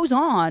she goes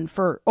on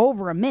for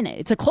over a minute.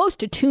 It's a close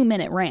to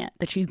 2-minute rant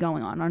that she's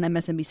going on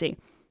MSNBC.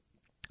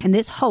 And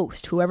this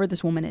host, whoever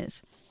this woman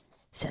is,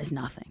 says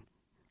nothing.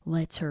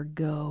 Lets her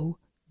go.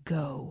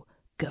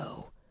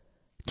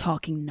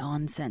 Talking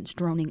nonsense,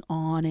 droning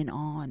on and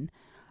on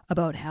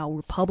about how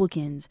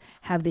Republicans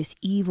have this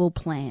evil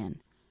plan.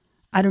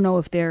 I don't know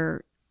if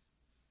they're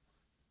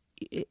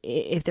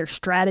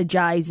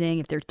strategizing,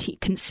 if they're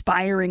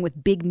conspiring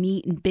with big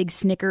meat and big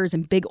Snickers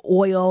and big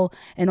oil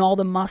and all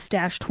the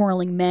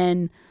mustache-twirling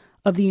men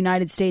of the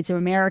United States of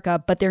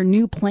America, but their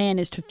new plan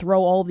is to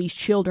throw all these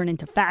children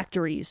into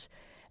factories.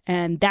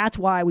 And that's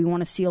why we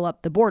want to seal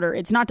up the border.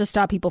 It's not to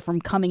stop people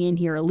from coming in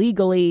here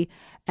illegally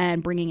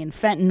and bringing in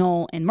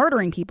fentanyl and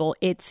murdering people.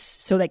 It's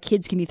so that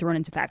kids can be thrown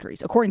into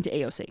factories, according to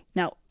AOC.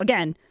 Now,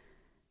 again,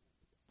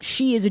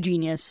 she is a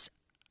genius.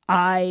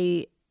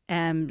 I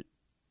am...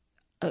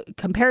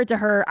 compared to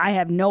her, I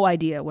have no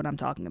idea what I'm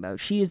talking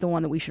about. She is the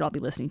one that we should all be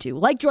listening to.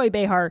 Like Joy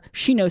Behar,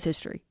 she knows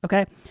history,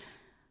 okay?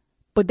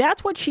 But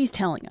that's what she's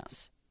telling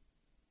us.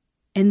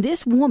 And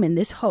this woman,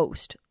 this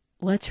host,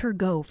 lets her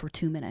go for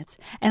 2 minutes.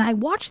 And I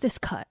watched this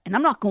cut, and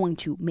I'm not going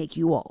to make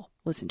you all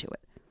listen to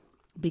it,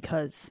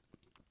 because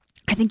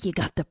I think you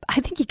got the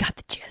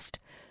gist.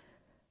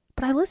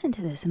 But I listen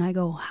to this and I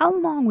go, how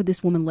long would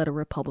this woman let a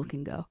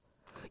Republican go?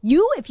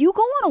 If you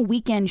go on a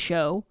weekend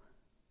show,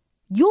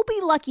 you'll be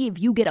lucky if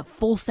you get a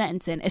full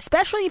sentence in,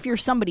 especially if you're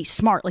somebody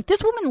smart. Like,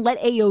 this woman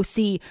let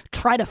AOC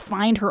try to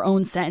find her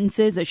own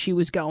sentences as she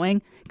was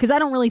going, because I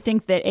don't really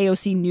think that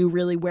AOC knew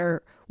really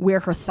where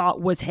her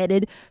thought was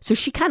headed. So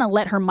she kind of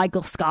let her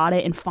Michael Scott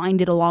it and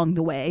find it along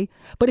the way.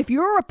 But if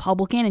you're a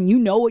Republican and you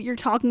know what you're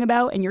talking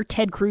about, and you're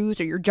Ted Cruz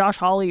or you're Josh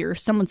Hawley or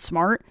someone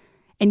smart,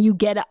 and you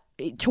get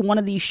to one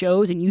of these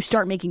shows and you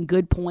start making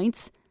good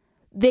points,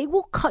 they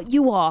will cut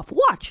you off.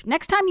 Watch.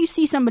 Next time you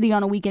see somebody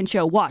on a weekend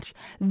show, watch.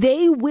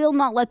 They will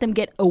not let them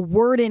get a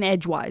word in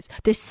edgewise.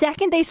 The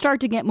second they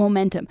start to get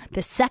momentum,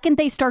 the second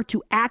they start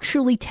to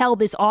actually tell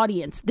this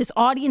audience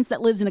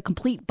that lives in a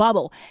complete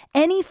bubble,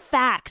 any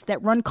facts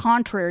that run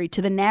contrary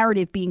to the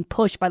narrative being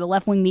pushed by the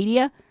left-wing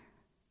media,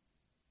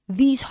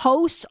 these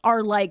hosts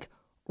are like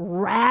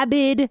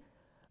rabid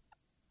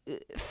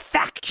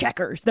fact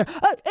checkers. They're,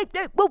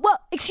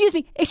 well, excuse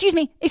me.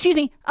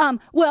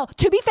 Well,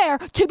 to be fair,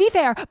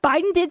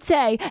 Biden did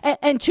say,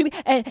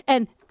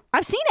 and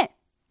I've seen it.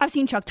 I've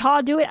seen Chuck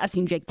Todd do it. I've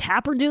seen Jake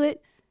Tapper do it.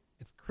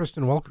 It's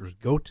Kristen Welker's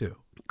go-to.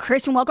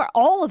 Kristen Welker,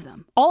 all of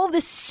them, all of the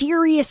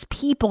serious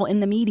people in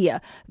the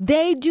media,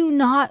 they do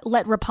not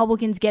let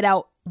Republicans get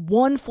out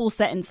one full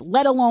sentence,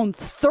 let alone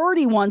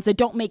 30 ones that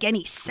don't make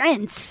any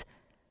sense.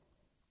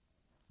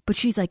 But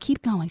she's like,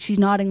 keep going. She's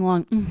nodding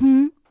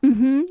along.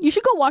 You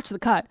should go watch the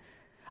cut.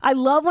 I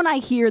love when I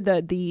hear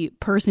the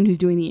person who's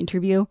doing the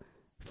interview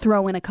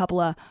throw in a couple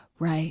of,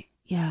 right,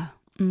 yeah,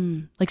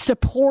 like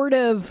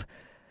supportive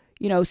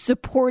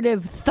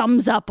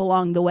thumbs up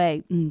along the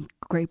way.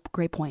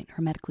 Great point.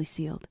 Hermetically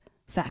sealed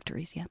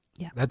factories.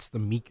 Yeah. That's the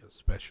Mika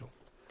special.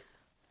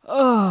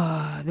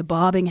 Oh, the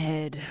bobbing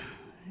head.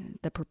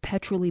 The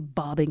perpetually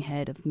bobbing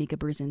head of Mika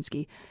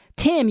Brzezinski.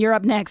 Tim, you're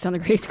up next on the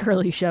Grace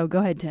Curley Show. Go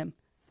ahead, Tim.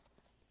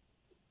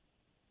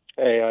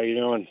 Hey, how you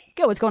doing?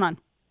 Good. What's going on?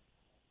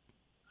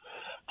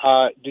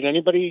 Did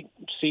anybody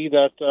see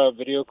that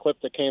video clip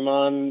that came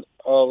on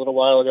a little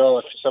while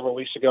ago, several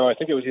weeks ago? I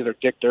think it was either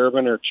Dick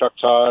Durbin or Chuck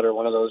Todd or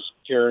one of those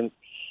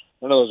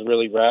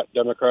really rat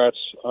Democrats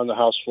on the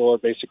House floor,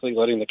 basically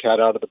letting the cat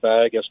out of the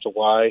bag as to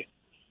why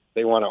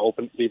they want to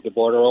leave the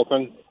border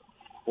open.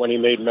 When he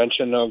made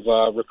mention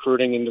of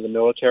recruiting into the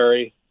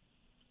military,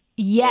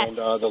 yes,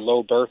 and the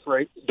low birth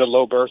rate.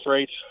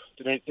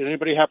 Did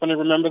anybody happen to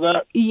remember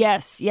that?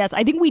 Yes.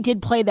 I think we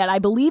did play that. I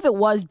believe it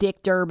was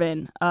Dick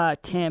Durbin,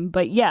 Tim.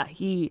 But yeah,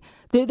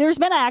 there's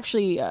been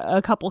actually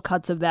a couple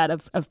cuts of that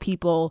of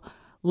people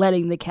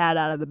letting the cat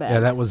out of the bag. Yeah,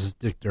 that was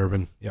Dick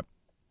Durbin. Yep.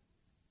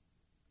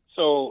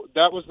 So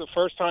that was the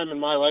first time in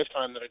my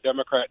lifetime that a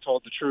Democrat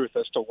told the truth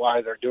as to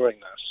why they're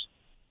doing this.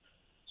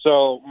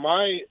 So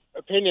my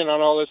opinion on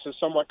all this is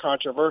somewhat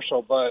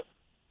controversial, but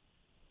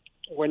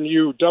when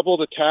you double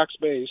the tax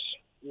base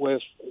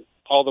with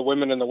all the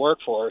women in the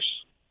workforce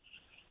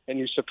and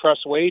you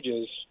suppress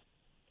wages,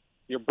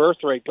 your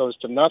birth rate goes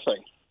to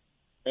nothing.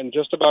 And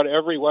just about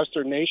every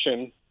Western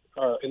nation,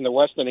 in the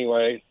West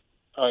anyway,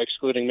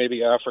 excluding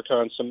maybe Africa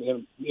and some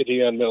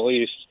India and Middle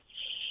East,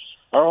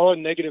 are all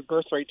in negative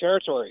birth rate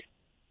territory.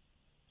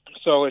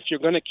 So if you're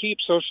going to keep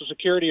Social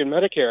Security and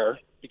Medicare,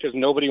 because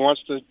nobody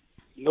wants to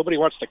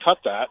cut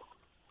that,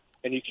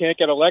 and you can't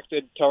get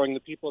elected telling the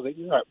people that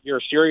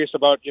you're serious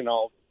about,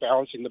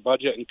 balancing the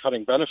budget and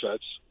cutting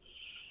benefits,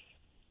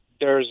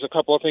 there's a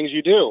couple of things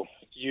you do.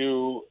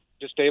 You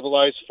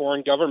destabilize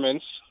foreign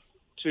governments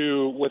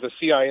with the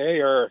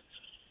CIA or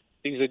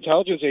these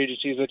intelligence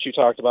agencies that you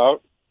talked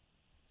about,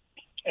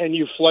 and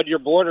you flood your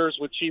borders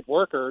with cheap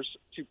workers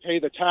to pay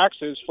the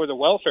taxes for the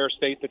welfare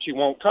state that you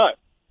won't cut,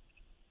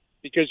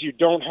 because you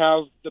don't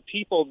have the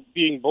people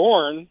being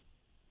born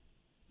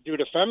due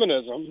to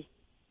feminism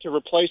to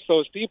replace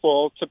those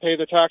people to pay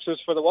the taxes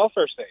for the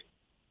welfare state.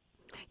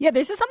 Yeah,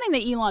 this is something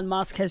that Elon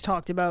Musk has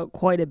talked about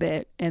quite a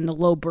bit, and the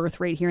low birth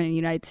rate here in the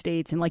United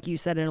States, and like you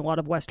said, in a lot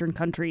of Western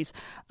countries.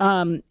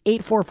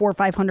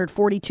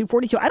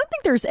 844-500-4242. I don't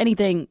think there's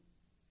anything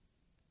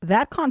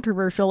that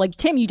controversial. Like,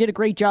 Tim, you did a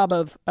great job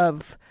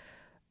of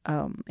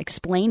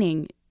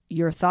explaining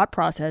your thought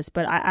process,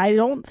 but I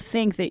don't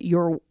think that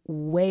you're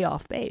way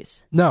off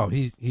base. No,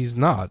 he's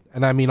not.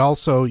 And I mean,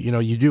 also,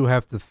 you do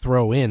have to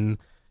throw in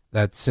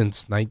that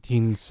since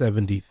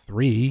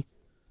 1973,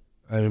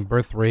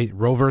 birth rate,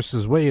 Roe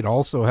versus Wade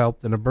also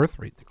helped in a birth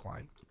rate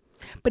decline.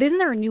 But isn't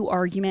there a new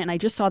argument, and I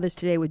just saw this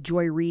today with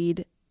Joy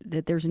Reid,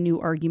 that there's a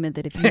new argument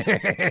that if you...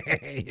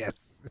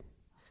 Yes.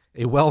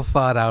 A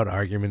well-thought-out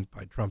argument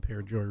by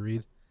Trump-hair Joy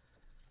Reid.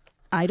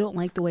 I don't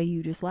like the way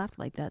you just laughed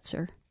like that,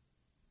 sir.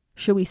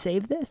 Should we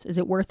save this? Is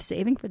it worth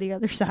saving for the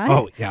other side?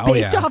 Oh, yeah.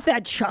 Based off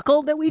that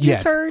chuckle that we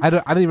just heard? I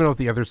don't even know if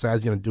the other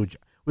side's going to do it.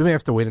 We may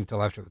have to wait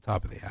until after the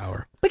top of the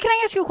hour. But can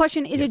I ask you a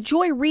question? Is it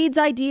Joy Reid's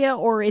idea,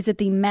 or is it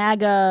the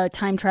MAGA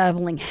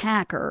time-traveling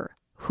hacker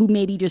who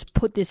maybe just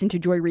put this into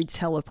Joy Reid's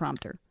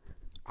teleprompter?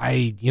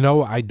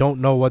 I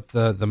don't know what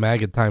the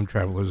MAGA time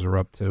travelers are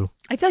up to.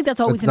 I feel like that's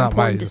always an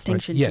important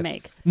distinction to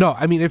make. No,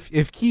 I mean,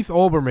 if Keith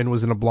Olbermann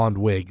was in a blonde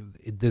wig,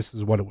 this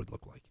is what it would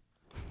look like.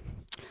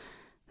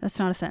 That's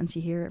not a sentence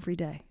you hear every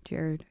day,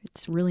 Jared.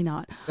 It's really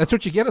not. That's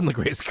what you get on the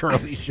Grace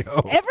Curley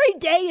Show. Every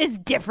day is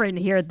different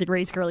here at the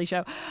Grace Curley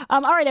Show. All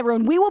right,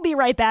 everyone, we will be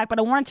right back, but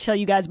I wanted to tell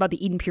you guys about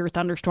the Eden Pure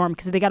Thunderstorm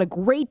because they got a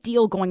great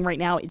deal going right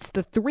now. It's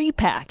the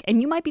 3-pack,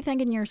 and you might be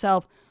thinking to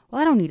yourself,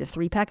 well, I don't need a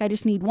 3-pack. I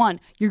just need one.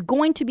 You're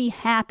going to be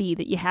happy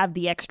that you have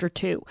the extra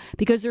 2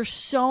 because there's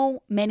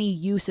so many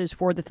uses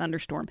for the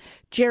Thunderstorm.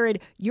 Jared,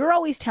 you're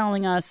always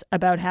telling us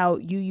about how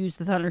you use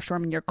the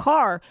Thunderstorm in your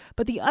car,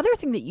 but the other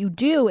thing that you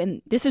do,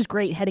 and this is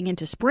great heading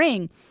into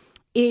spring,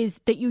 is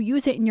that you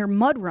use it in your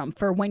mudroom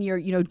for when you're,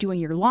 doing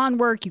your lawn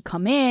work. You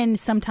come in,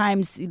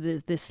 sometimes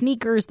the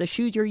sneakers, the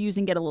shoes you're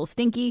using get a little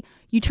stinky.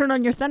 You turn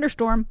on your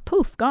Thunderstorm,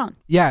 poof, gone.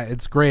 Yeah,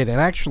 it's great. And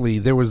actually,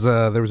 there was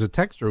a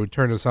texter who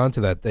turned us on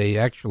to that. They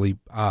actually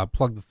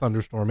plugged the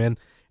Thunderstorm in,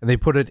 and they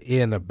put it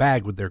in a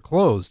bag with their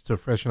clothes to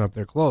freshen up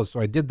their clothes. So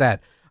I did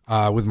that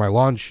with my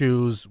lawn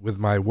shoes, with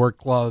my work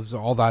gloves,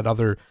 all that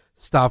other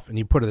stuff, and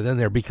you put it in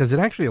there because it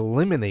actually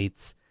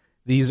eliminates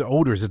these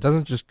odors. It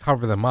doesn't just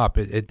cover them up.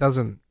 It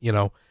doesn't,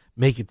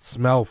 make it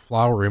smell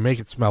flowery, make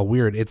it smell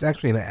weird. It's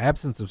actually an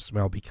absence of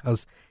smell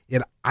because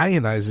it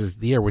ionizes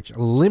the air, which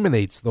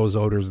eliminates those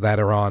odors that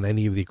are on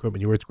any of the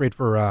equipment. It's great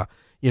for,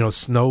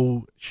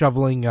 snow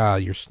shoveling,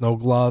 your snow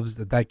gloves,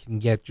 that can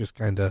get just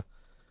kind of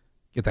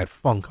get that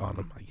funk on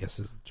them, I guess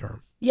is the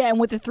term. Yeah,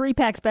 and with the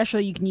 3-pack special,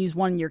 you can use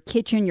one in your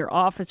kitchen, your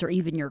office, or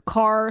even your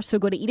car. So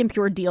go to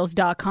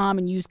EdenPureDeals.com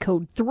and use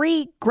code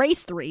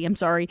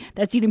GRACE3.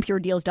 That's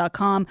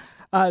EdenPureDeals.com.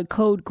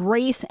 Code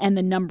GRACE and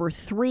the number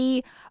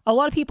 3. A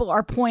lot of people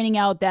are pointing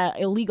out that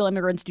illegal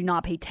immigrants do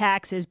not pay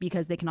taxes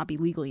because they cannot be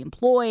legally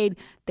employed.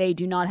 They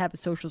do not have a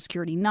social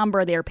security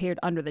number. They are paid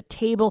under the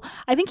table.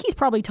 I think he's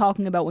probably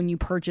talking about when you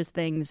purchase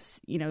things,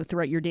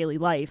 throughout your daily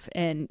life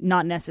and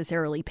not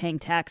necessarily paying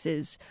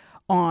taxes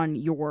on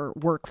your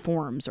work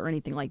forms or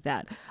anything like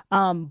that.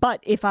 But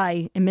if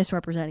I am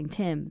misrepresenting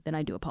Tim, then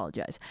I do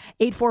apologize.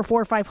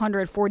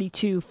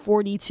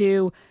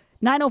 844-500-4242.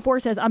 904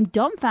 says, I'm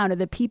dumbfounded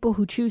that people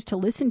who choose to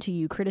listen to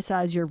you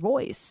criticize your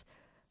voice.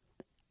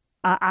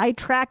 I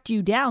tracked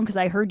you down because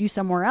I heard you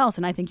somewhere else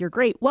and I think you're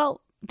great.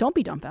 Well, don't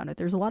be dumbfounded.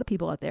 There's a lot of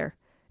people out there.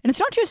 And it's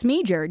not just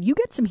me, Jared. You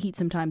get some heat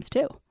sometimes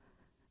too.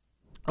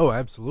 Oh,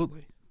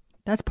 absolutely.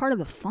 That's part of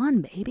the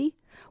fun, baby.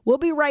 We'll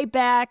be right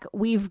back.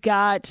 We've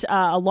got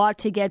a lot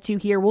to get to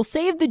here. We'll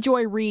save the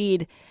Joy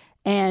Reid,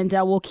 and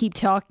we'll keep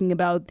talking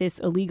about this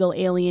illegal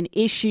alien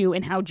issue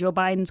and how Joe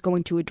Biden's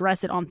going to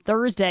address it on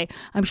Thursday.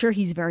 I'm sure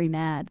he's very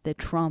mad that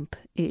Trump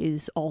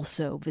is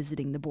also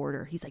visiting the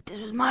border. He's like,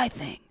 this was my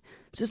thing.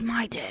 This is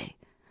my day.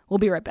 We'll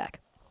be right back.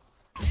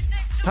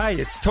 Hi,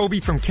 it's Toby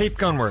from Cape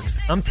Gunworks.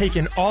 I'm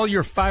taking all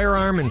your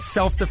firearm and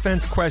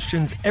self-defense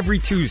questions every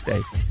Tuesday.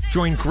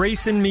 Join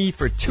Grace and me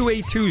for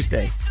 2A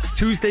Tuesday,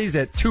 Tuesdays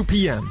at 2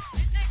 p.m.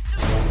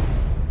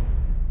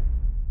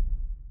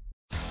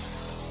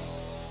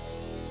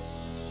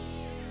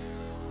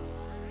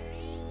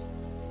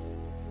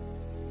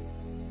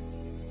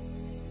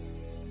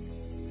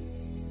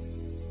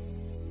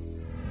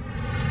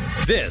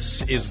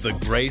 This is the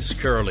Grace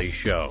Curley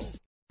Show.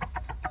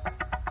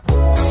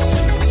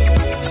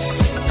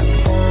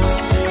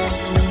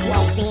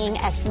 Being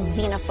as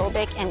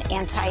xenophobic and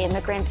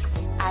anti-immigrant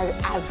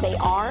as they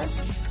are,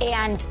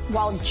 and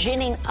while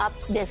ginning up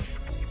this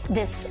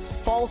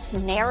false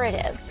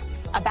narrative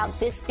about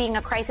this being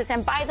a crisis,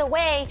 and by the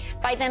way,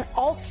 by then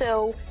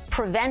also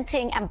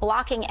preventing and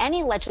blocking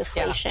any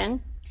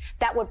legislation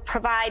that would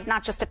provide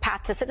not just a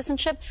path to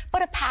citizenship,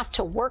 but a path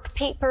to work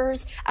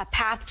papers, a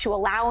path to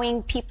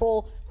allowing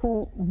people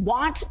who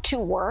want to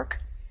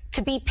work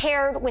to be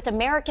paired with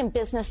American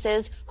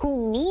businesses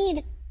who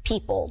need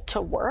people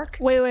to work.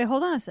 Wait,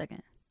 hold on a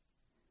second.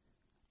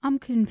 I'm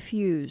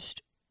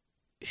confused.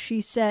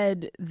 She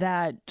said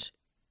that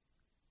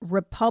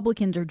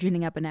Republicans are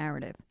ginning up a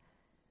narrative.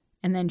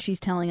 And then she's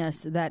telling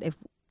us that if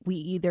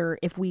we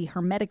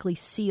hermetically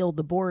seal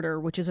the border,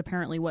 which is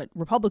apparently what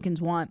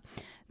Republicans want,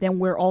 then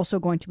we're also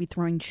going to be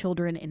throwing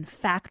children in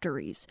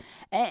factories.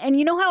 And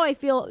you know how I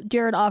feel,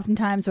 Jared,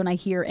 oftentimes when I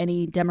hear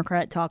any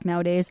Democrat talk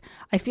nowadays?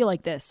 I feel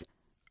like this.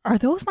 Are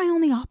those my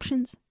only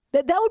options?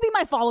 That would be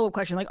my follow-up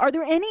question. Like, are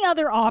there any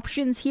other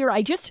options here?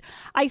 I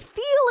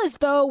feel as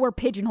though we're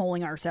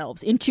pigeonholing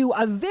ourselves into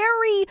a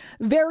very,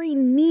 very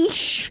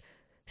niche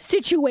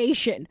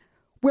situation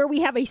where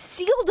we have a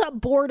sealed up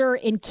border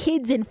and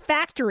kids in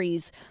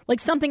factories, like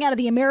something out of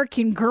the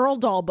American Girl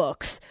doll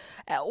books.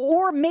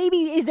 Or maybe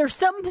is there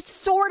some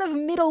sort of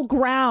middle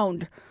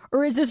ground?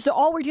 Or is this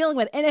all we're dealing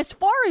with? And as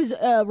far as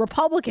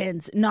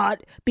Republicans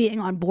not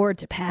being on board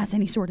to pass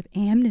any sort of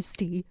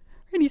amnesty,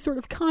 any sort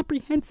of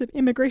comprehensive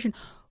immigration,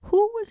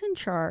 who was in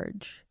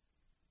charge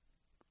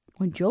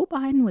when Joe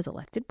Biden was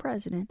elected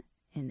president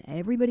and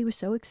everybody was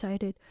so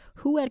excited?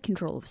 Who had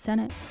control of the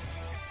Senate?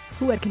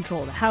 Who had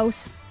control of the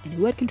House? And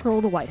who had control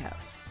of the White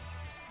House?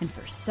 And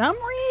for some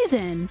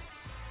reason,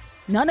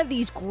 None of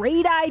these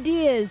great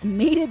ideas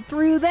made it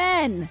through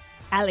then,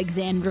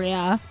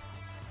 Alexandria.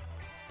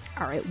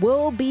 All right,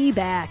 we'll be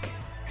back.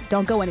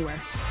 Don't go anywhere.